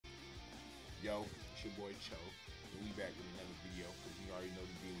Yo, it's your boy Cho. And we back with another video because you already know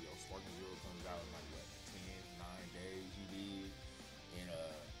the video. Sparking Zero comes out in like what, 10, 9 days, you did. And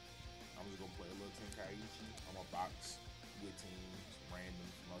I'm just gonna play a little Tenkaichi. I'm a box with teams,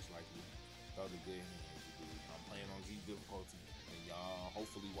 randoms, most likely. Throw the good hands, you did. I'm playing on Z difficulty, and y'all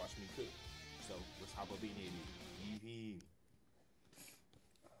hopefully watch me cook. So let's hop up in it. You hear me?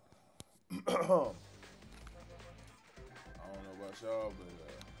 I don't know about y'all, but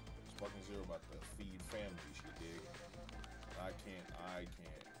Sparking Zero about to feed families, you dig? I can't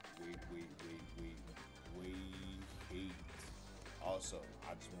wait. Also,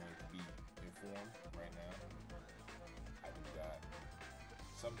 I just wanted to be informed right now. I do got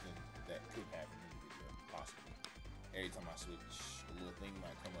something that could happen in the video, possibly. Every time I switch, a little thing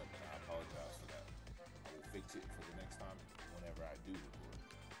might come up, and I apologize for that. I will fix it for the next time whenever I do record.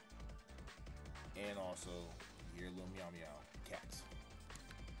 And also, you hear a little meow meow, cats.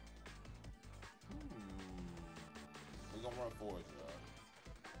 We're gonna run fours, y'all.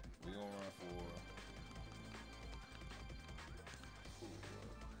 We're gonna run four.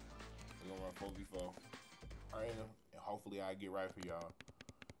 We're gonna run 4v4. Alright, and hopefully I get right for y'all.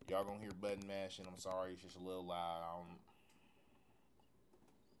 Y'all gonna hear button mashing. I'm sorry, it's just a little loud.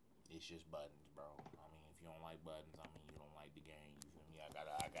 It's just buttons, bro. I mean, if you don't like buttons, I mean, you don't like the game. You feel me? I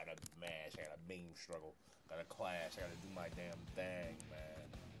gotta mash. I gotta beam struggle. Gotta clash. I gotta do my damn thing, man.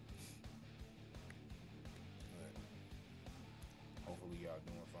 But hopefully y'all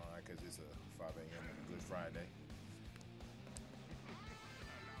doing fine, cause it's a 5 a.m. on a Good Friday.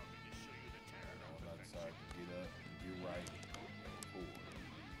 On the other side, get up, get right, and pull.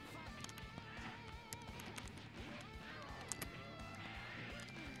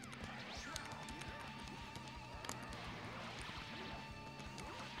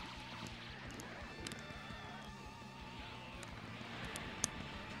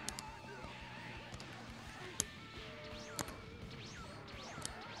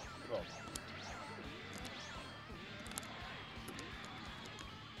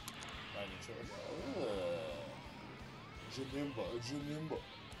 Remember.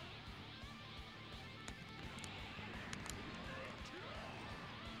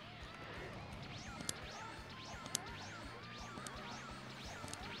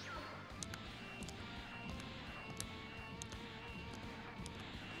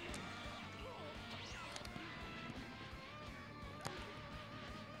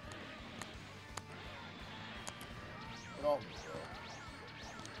 Get on me, bro.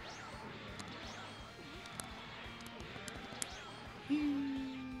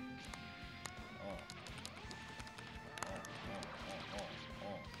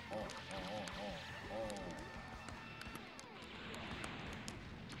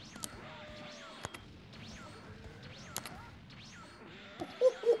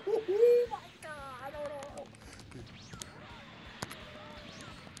 Oh my God! Oh,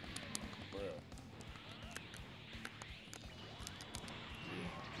 bro.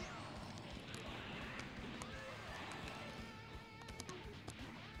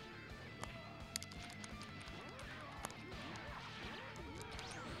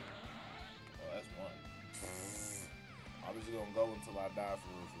 Oh, that's one. I'm just gonna go until I die for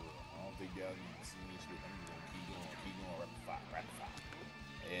real. I don't think y'all need to see me switch. I'm just gonna keep going, rapid fire.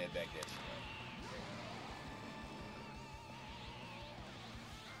 Yeah, back that shit up.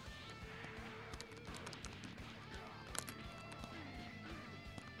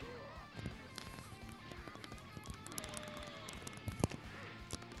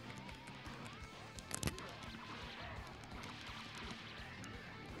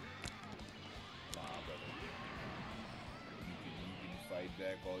 Fight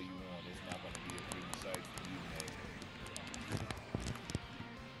back all you want. It's not gonna be a pretty sight for you, man.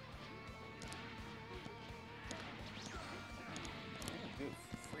 Good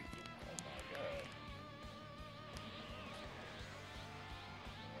freaking! Oh my God!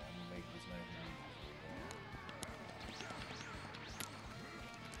 Yeah, I'm gonna make this nice and easy.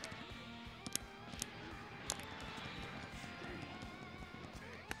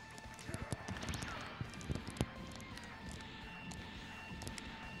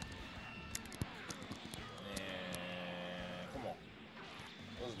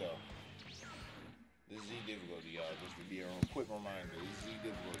 Let's go. This is Z difficulty, y'all. Just to be a quick reminder, this is Z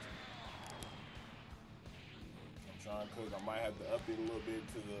difficulty. I'm trying to cook. I might have to up it a little bit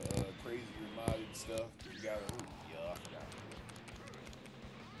to the crazy modded stuff. You gotta, yeah, I forgot.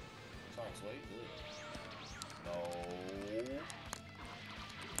 Sounds way good. No.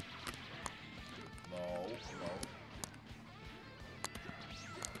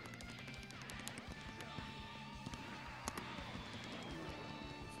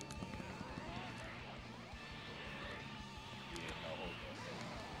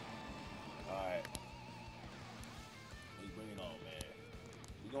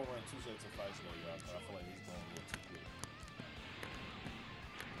 gonna run 2 sets of fights though, y'all, because I feel like it's going a little too quick.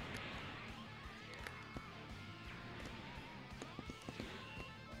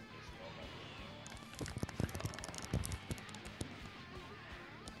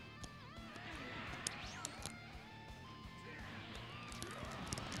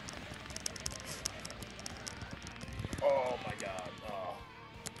 Oh my god. Oh.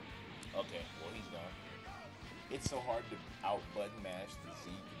 Okay, well he's gone. It's so hard to out button mash the Z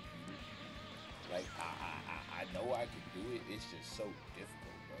computer. Like I know I can do it. It's just so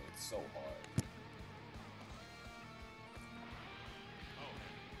difficult, bro. It's so hard.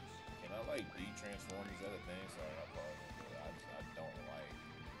 Can I like de-transform these other things? Sorry, I apologize, but I don't like.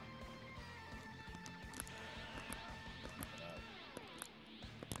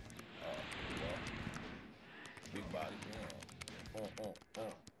 Well, big body, yeah. On.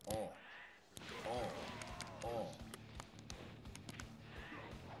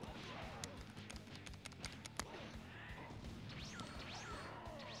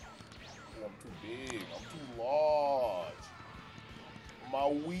 I'm too big. I'm too large. My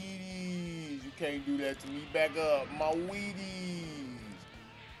Wheaties. You can't do that to me. Back up. My Wheaties.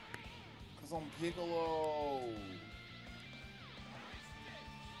 Because I'm Piccolo.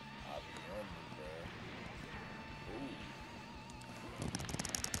 I'll be hungry, bro. Ooh.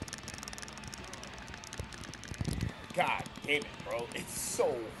 God damn it, bro. It's so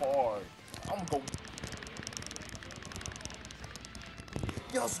hard. I'm going.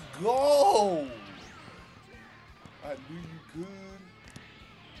 Just go. I knew you could.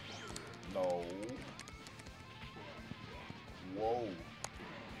 No. Whoa.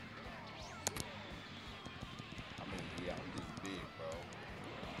 I mean, yeah, I'm just big, bro.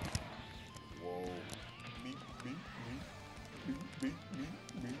 Whoa. Me.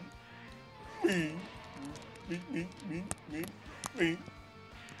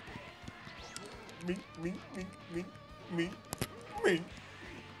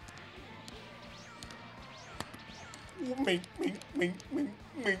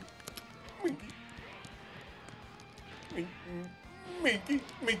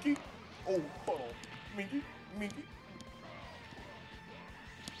 Minky. Oh, hold on. Minky.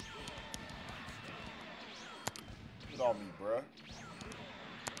 Get on me, bruh.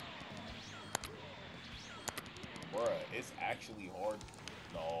 Bruh, it's actually hard.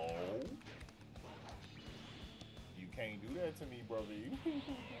 No. You can't do that to me, brother.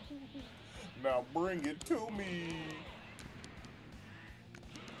 Now bring it to me.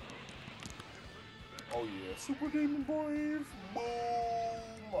 Oh yeah, Super Demon Brave. Boom.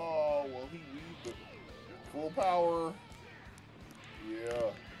 Oh, well, he used it. Full power.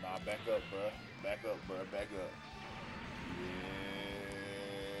 Yeah. Nah, back up, bruh. Back up. Yeah.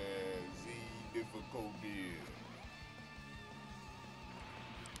 Z difficulty.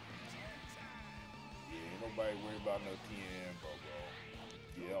 Yeah, ain't nobody worried about no TN, bro.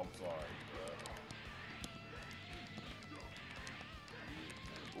 Yeah, I'm sorry, bro.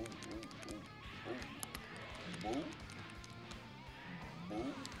 Boo.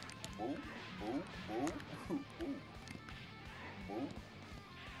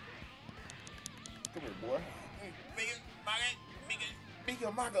 Come here, boy. Make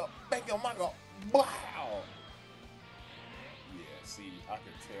your maga. Wow. Yeah, see, I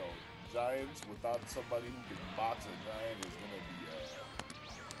can tell Giants without somebody who can box a giant is gonna be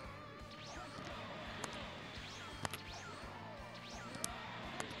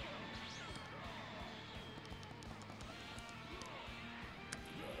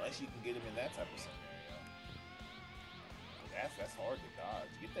unless you can get him in that type of scenario. That's hard to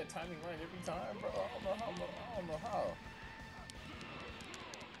dodge. Get that timing right every time, bro. I don't know how.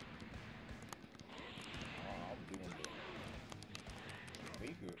 I'm doing it.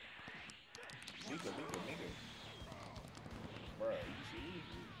 Mika. Bruh, you see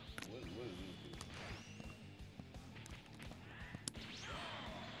what is this dude?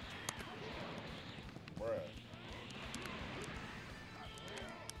 Bruh.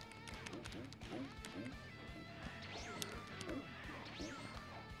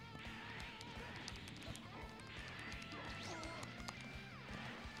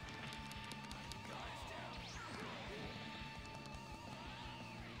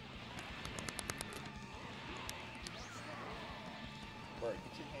 Bruh,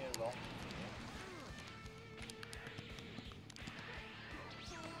 get your hands off me, man.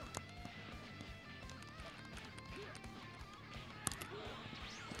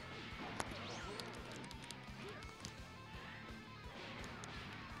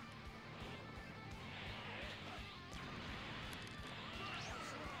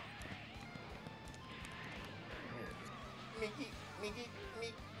 Mickey.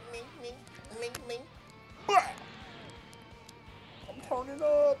 Ming, ming, ming, ming. Bah! I'm turning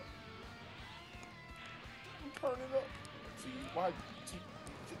up. I'm turning up. See, why?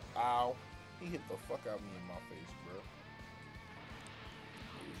 Ow. He hit the fuck out of me in my face, bro.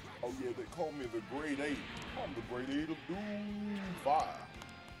 Oh yeah, they call me the grade 8. I'm the grade 8 of Doom 5.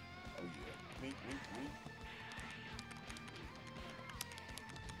 Oh yeah. Me.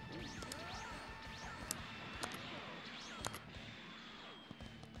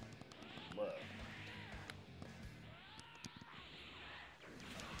 Bruh.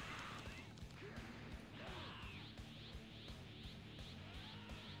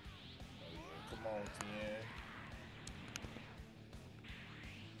 Oh yeah, come on, Tien.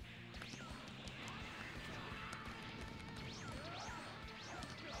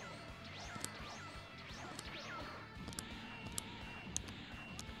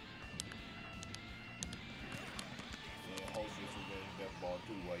 Yeah, hold this against that ball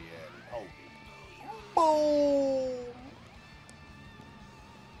too while you at it. Hold it. Boom!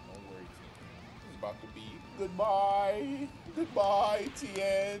 Don't worry, Tien. It's about to be goodbye. Goodbye,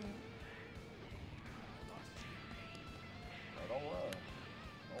 Tien. No, don't run.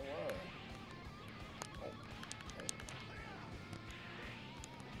 Don't run. Oh, oh.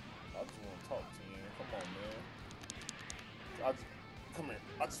 I just want to talk to you. Come on, man. Come here.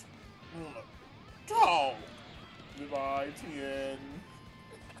 I just want to talk. Goodbye, Tien.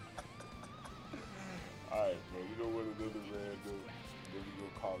 Alright, bro. You know what another random. Then we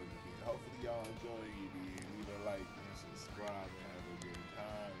gonna call it again. Hopefully y'all enjoying it. Leave a like and subscribe and have a good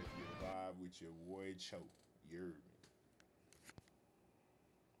time. If you vibe with your boy Choke, you're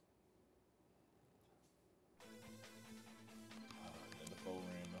another phone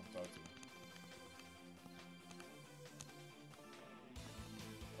random. Talk to me.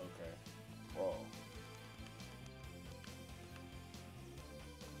 Okay. Whoa.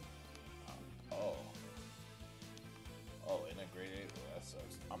 Oh. Oh, in that grade 8? Well, that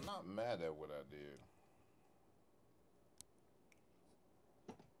sucks. I'm not mad at what I did.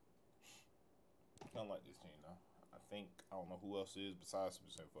 I don't like this team, though. I don't know who else is besides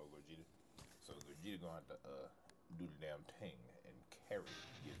Percent for Gogeta. So Gogeta gonna have to do the damn thing and carry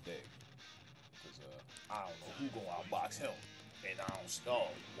your deck. Because I don't know who gonna outbox him. And I don't know.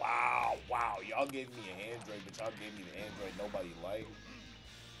 Wow. Y'all gave me an Android, but y'all gave me the Android nobody liked.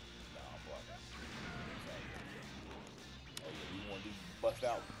 Nah, I'm blocking. Oh yeah, we want to bust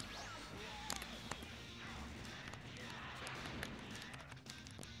out.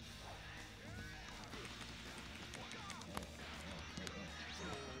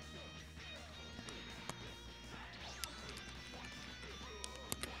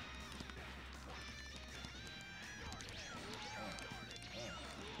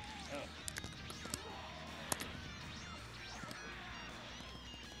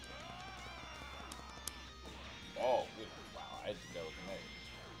 Oh, good. Wow, I didn't think that was connected.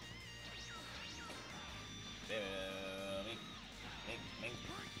 Mink.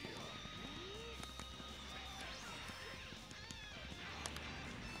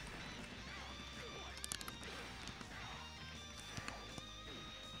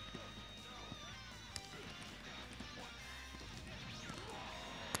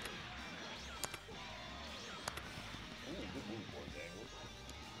 Ooh, good move, boy, Dangles.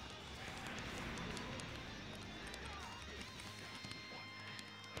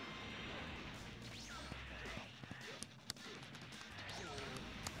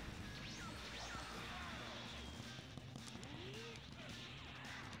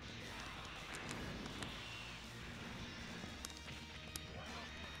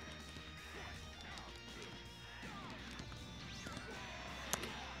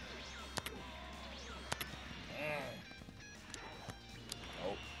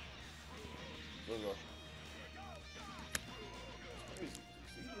 Oh, good go. Crazy.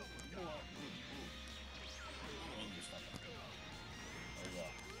 See, you know what? There you go.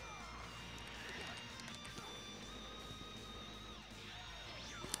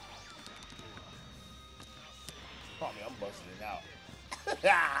 Probably I'm busting it out.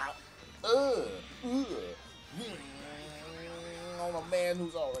 On a man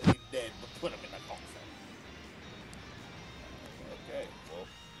who's already dead, but put him in a coffin. Okay, well,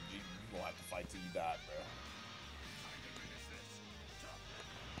 you gonna have to fight till you die, bro.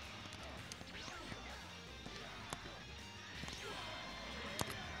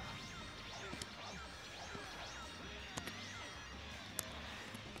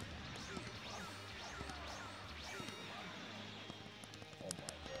 Oh my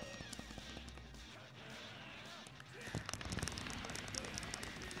god.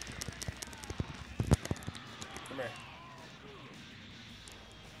 Come here.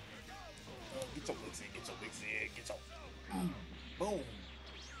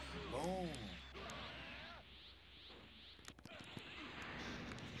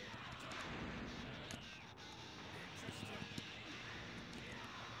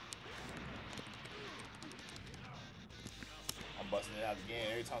 it out again.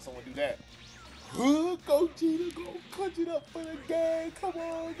 Every time someone do that, go Gina, go punch it up for the game. Come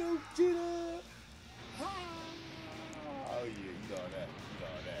on, go Gina. Oh yeah, you know all that. You know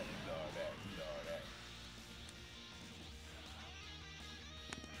all that. You know all that. You know all that.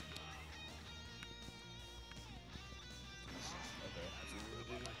 Okay, I see what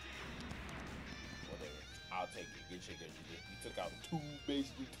we did. Whatever. I'll take it. Good shit, good shit. You took out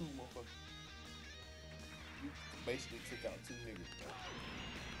basically two motherfuckers. You basically took out two niggas.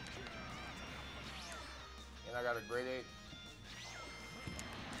 And I got a grade 8.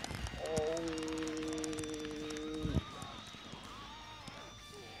 Oh.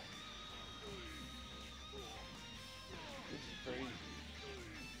 This is crazy.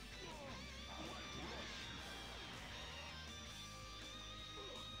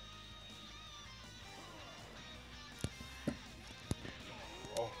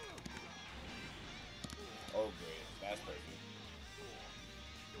 Oh. Oh, great. That's perfect.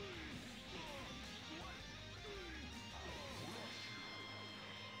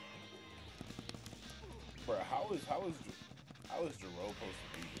 Bro, how is Jerome supposed to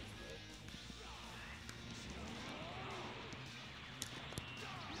be this, bro?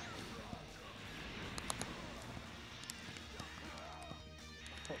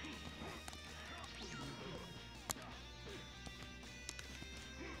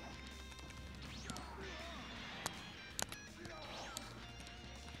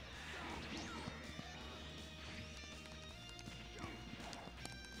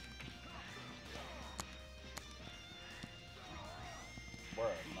 Bro,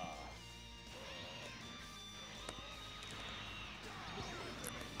 nah.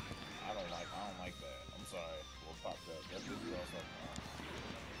 I don't like that. I'm sorry. We'll pop that. That's just real something.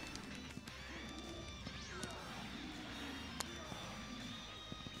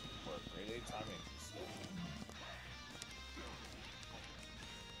 Bro, grade 8 timing is slow.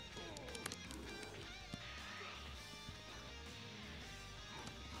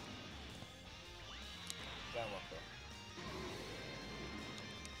 That one, bro.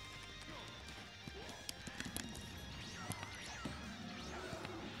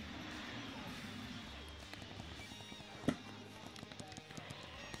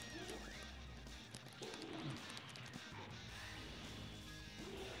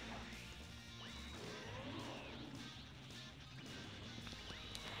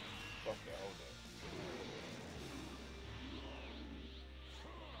 Fuck that, hold that.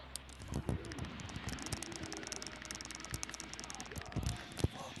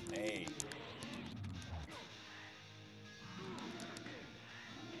 Hey.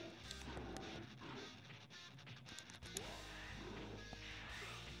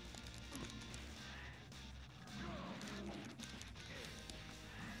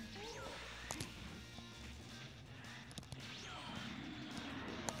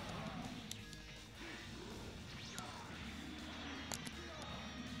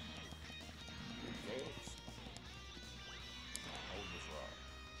 Hold this rock.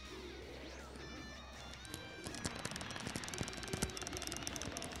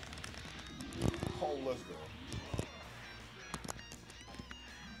 Oh, let's go.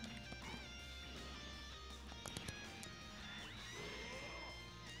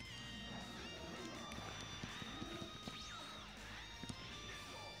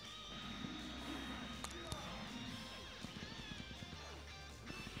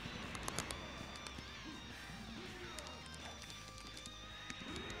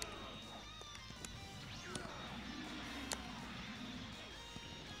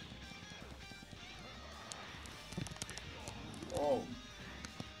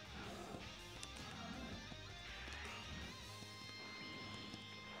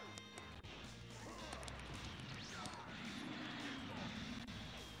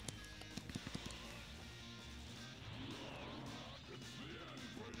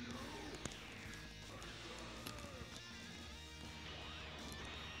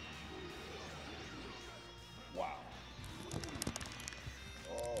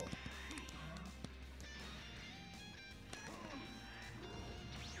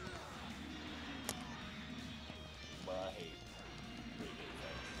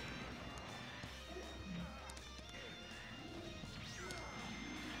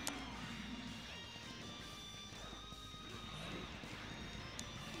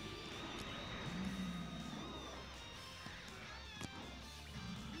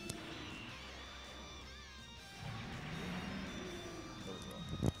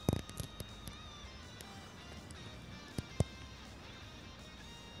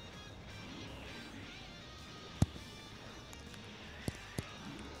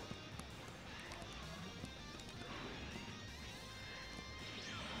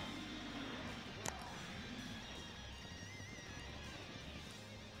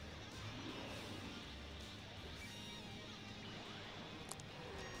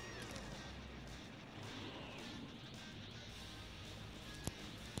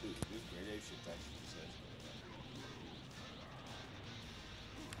 this shit's actually says.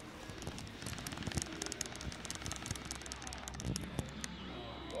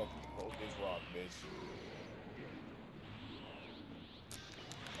 Fuck, hold this rock, bitch.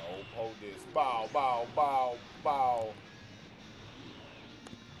 No, hold this. Bow, bow, bow, bow.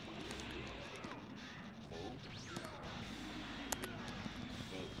 Move.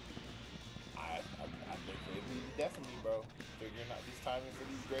 Good. I think it'll be the death of me, bro. Figuring out this timing for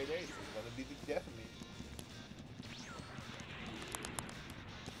these grade 8s is gonna be the death of me.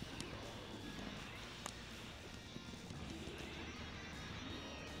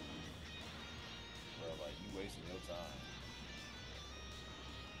 Bro, like, you wasting your time.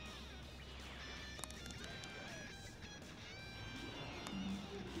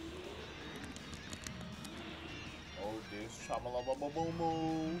 Hold this.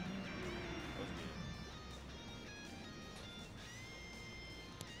 Chamalaba-boom-boom. Let's get it.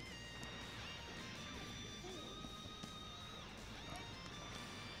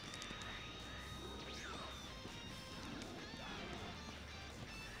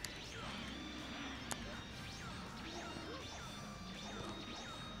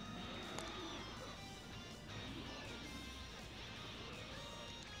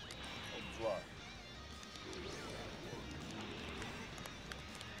 Hold this rock.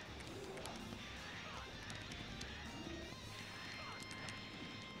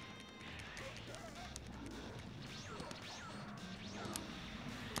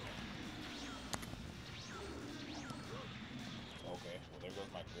 Okay, well there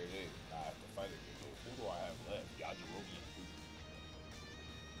goes my grade 8. Now I have to fight it. Who do I have left? Yajirobe and who?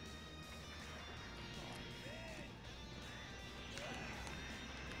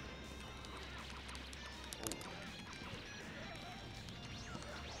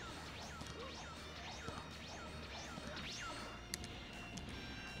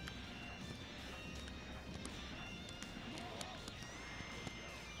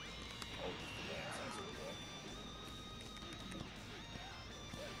 Oh, this is the dance. That's okay.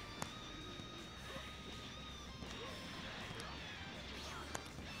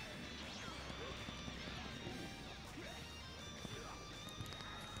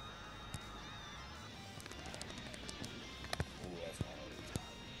 Ooh, that's my hurt.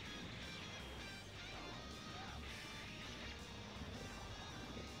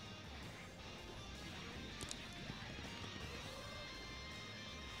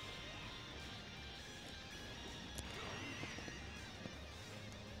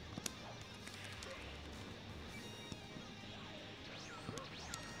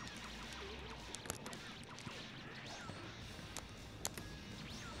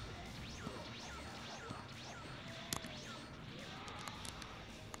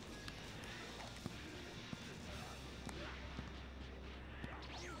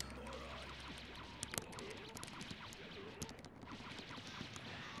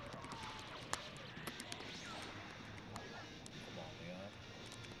 Come on, Leon.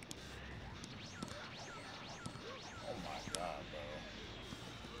 Oh my god, bro.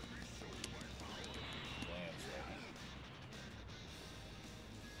 Damn, son.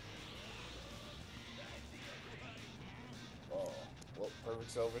 Oh, well,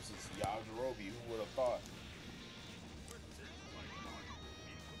 Perfect Cell versus Yajirobe. Who would have thought?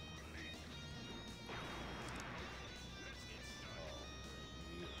 Oh,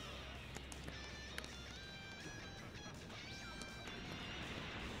 yeah.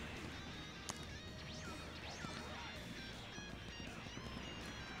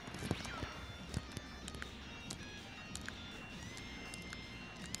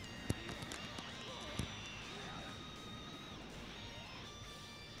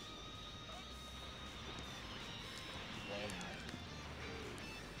 Blame me.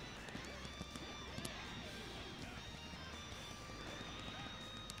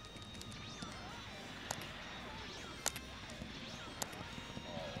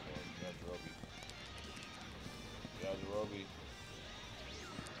 Oh, Lord, Yajirobe. Yajirobe.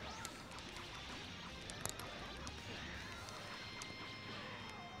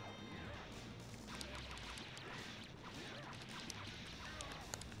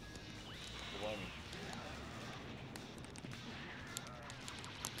 Blame me.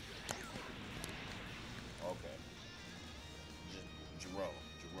 Okay. Jerome.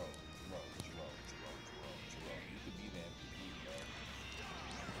 You could be the MVP, bro.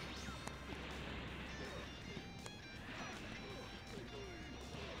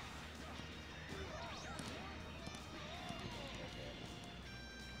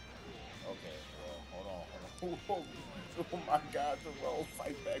 Okay, well, hold on. Oh my god, Jerome,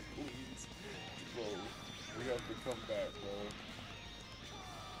 fight back, please. Bro, we have to come back, bro.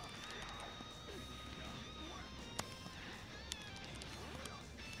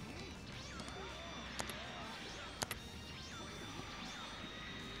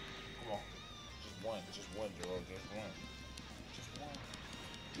 one, just one, Joel, just one. Just one.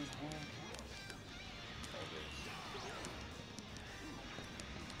 Just one. Okay.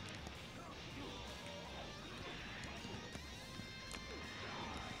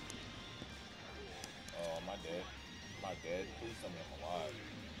 Oh, my dad. My dad, please tell me I'm alive.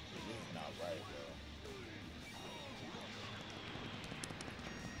 This is not right, bro.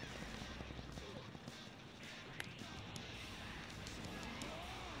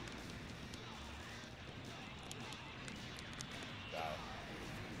 Got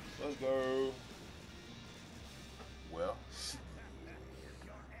it. Let's go. Well,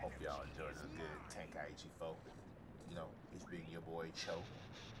 hope y'all enjoyed a good Tenkaichi folk. You know, it's been your boy Cho.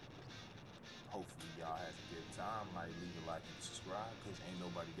 Hopefully y'all has a good time. Like, leave a like and subscribe, cause ain't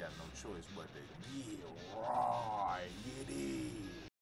nobody got no choice but to get right. It is.